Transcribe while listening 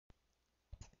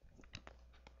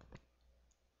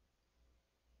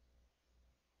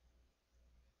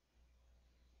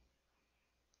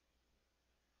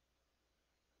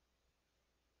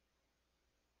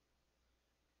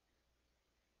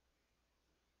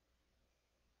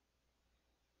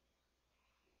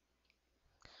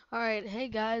Alright, hey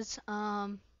guys.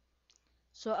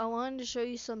 So I wanted to show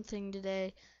you something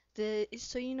today.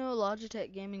 So you know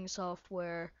Logitech gaming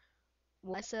software.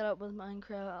 Well, I set up with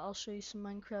Minecraft. I'll show you some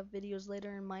Minecraft videos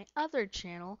later in my other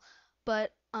channel.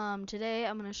 But today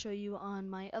I'm gonna show you on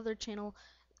my other channel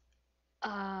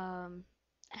um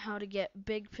how to get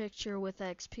big picture with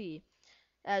XP.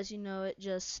 As you know, it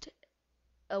just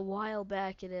a while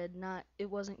back it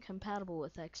wasn't compatible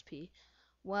with XP.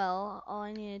 Well, all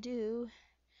I need to do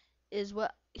is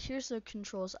here's the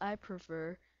controls I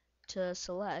prefer to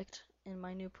select in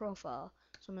my new profile.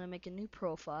 So I'm gonna make a new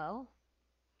profile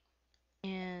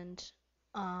and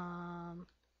um,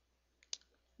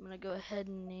 I'm gonna go ahead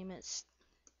and name it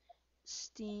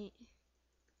Steam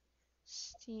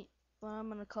Steam. What I'm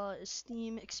gonna call it is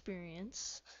Steam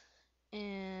Experience,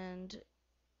 and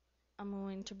I'm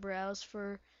going to browse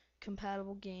for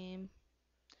compatible game.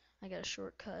 I got a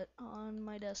shortcut on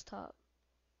my desktop.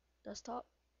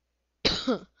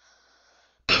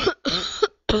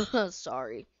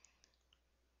 Sorry.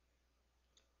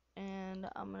 And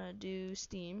I'm gonna do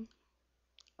Steam.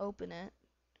 Open it.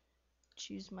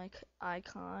 Choose my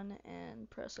icon and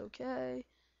press OK.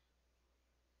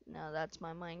 Now that's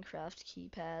my Minecraft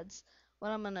keypads.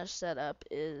 What I'm gonna set up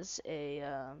is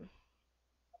I'm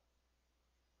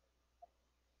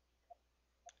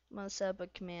gonna set up a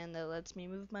command that lets me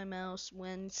move my mouse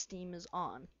when Steam is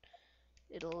on.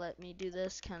 It'll let me do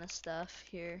this kind of stuff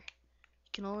here.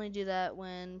 You can only do that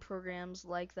when programs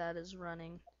like that is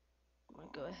running. I'm gonna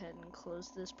go ahead and close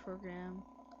this program.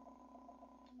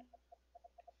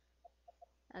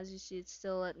 As you see, it's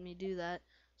still letting me do that.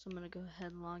 So I'm gonna go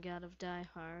ahead and log out of Die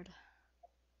Hard.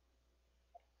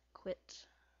 Quit.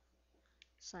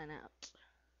 Sign out.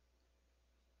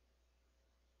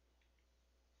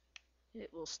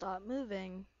 It will stop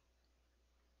moving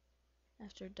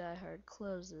after Die Hard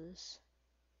closes.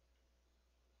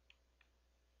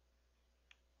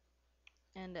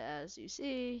 And as you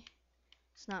see,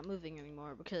 it's not moving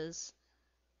anymore because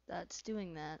that's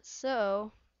doing that.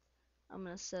 So I'm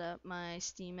going to set up my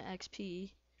Steam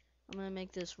XP. I'm going to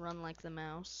make this run like the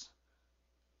mouse.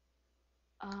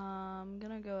 I'm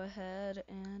going to go ahead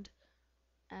and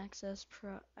access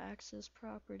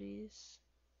properties.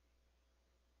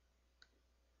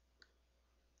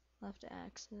 Left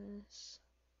axis.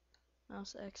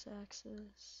 Mouse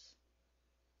x-axis.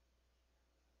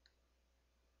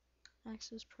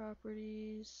 Access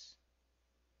properties.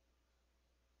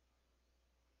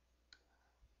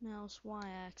 Mouse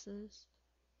y-axis.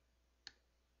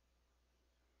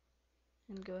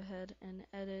 And go ahead and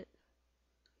edit,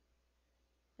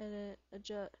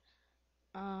 adjust,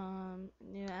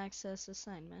 new access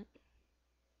assignment.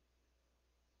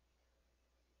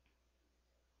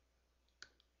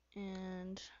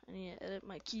 And I need to edit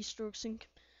my keystrokes and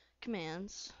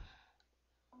commands.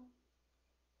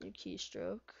 New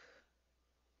keystroke.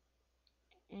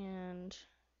 And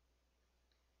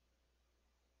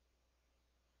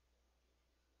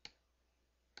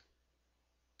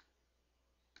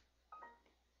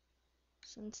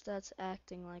since that's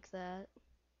acting like that,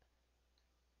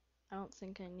 I don't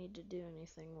think I need to do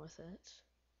anything with it.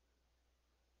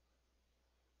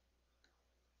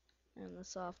 And the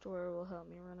software will help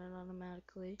me run it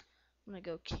automatically. I'm gonna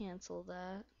go cancel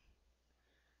that.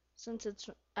 Since it's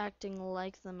acting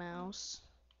like the mouse,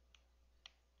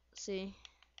 see,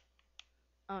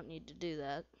 I don't need to do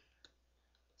that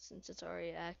since it's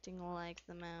already acting like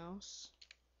the mouse.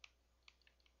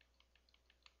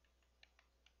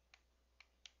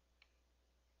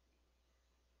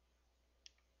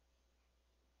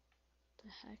 The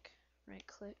heck? Right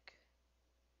click,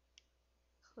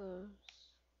 close.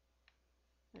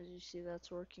 As you see,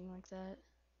 that's working like that.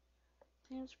 I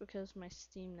think it's because my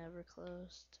Steam never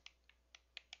closed.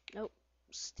 Nope,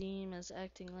 Steam is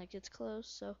acting like it's closed,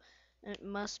 so it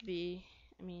must be,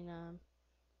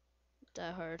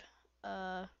 Die Hard.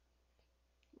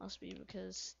 Must be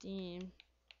because Steam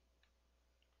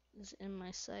is in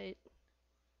my site.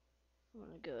 I'm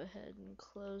gonna go ahead and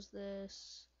close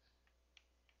this.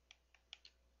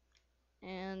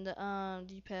 And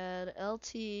D-pad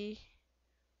LT,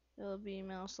 it'll be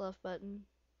mouse left button.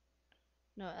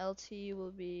 No, LT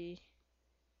will be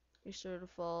restore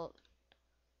default.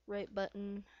 Right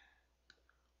button.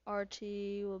 RT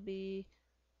will be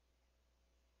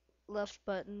left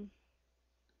button.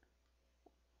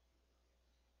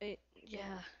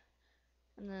 Yeah.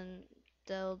 And then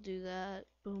they'll do that.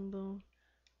 Boom, boom,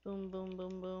 boom, boom,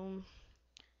 boom, boom.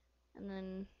 And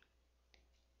then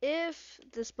if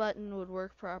this button would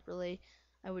work properly,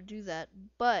 I would do that.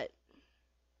 But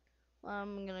what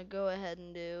I'm gonna go ahead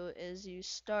and do is use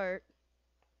start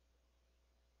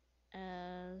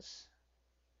as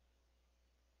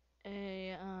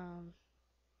a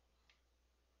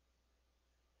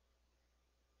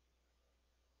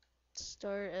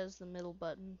start as the middle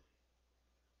button.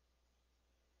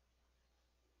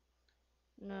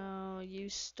 No, you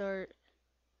start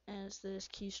as this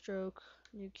keystroke,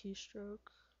 new keystroke.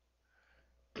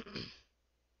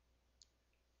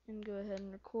 And go ahead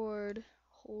and record.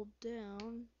 Hold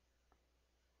down.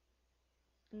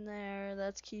 And there,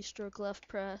 that's keystroke left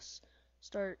press.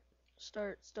 Start,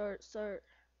 start, start, start.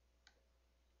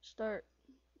 Start,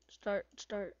 start,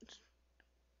 start.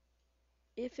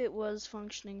 If it was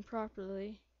functioning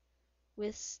properly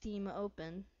with Steam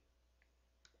open,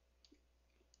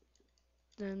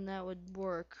 then that would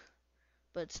work.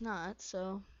 But it's not,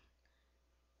 so.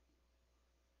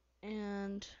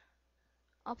 And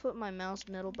I'll put my mouse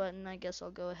middle button. I guess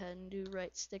I'll go ahead and do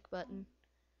right stick button.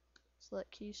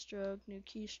 Select keystroke, new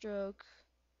keystroke.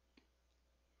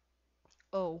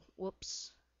 Oh,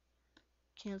 whoops.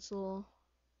 Cancel.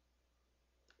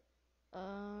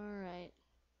 Alright.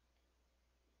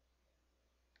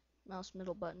 Mouse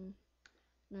middle button.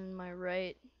 Then my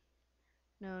right.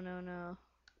 No, no, no.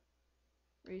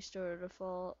 Restore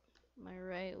default. My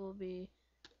right will be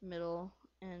middle,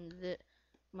 and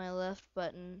my left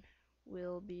button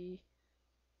will be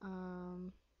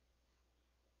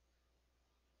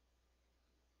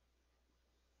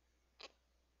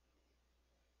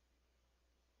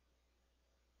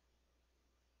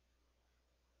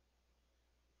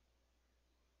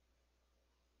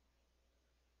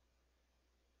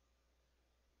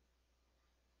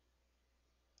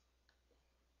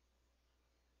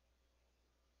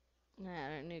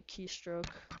add a new keystroke.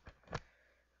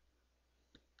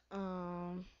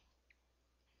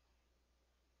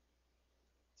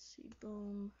 See,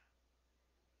 boom.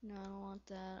 No, I don't want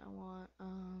that. I want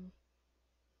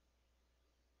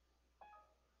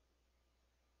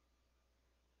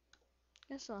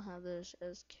guess I'll have this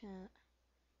as caps.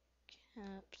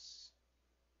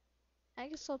 I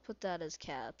guess I'll put that as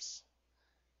caps.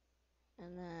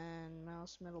 And then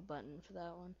mouse middle button for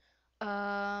that one.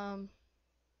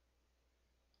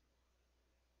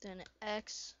 Then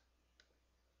X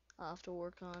I'll have to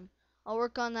work on. I'll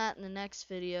work on that in the next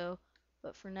video.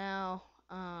 But for now,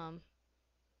 I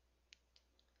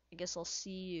guess I'll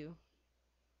see you.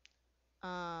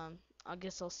 I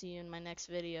guess I'll see you in my next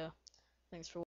video. Thanks for watching.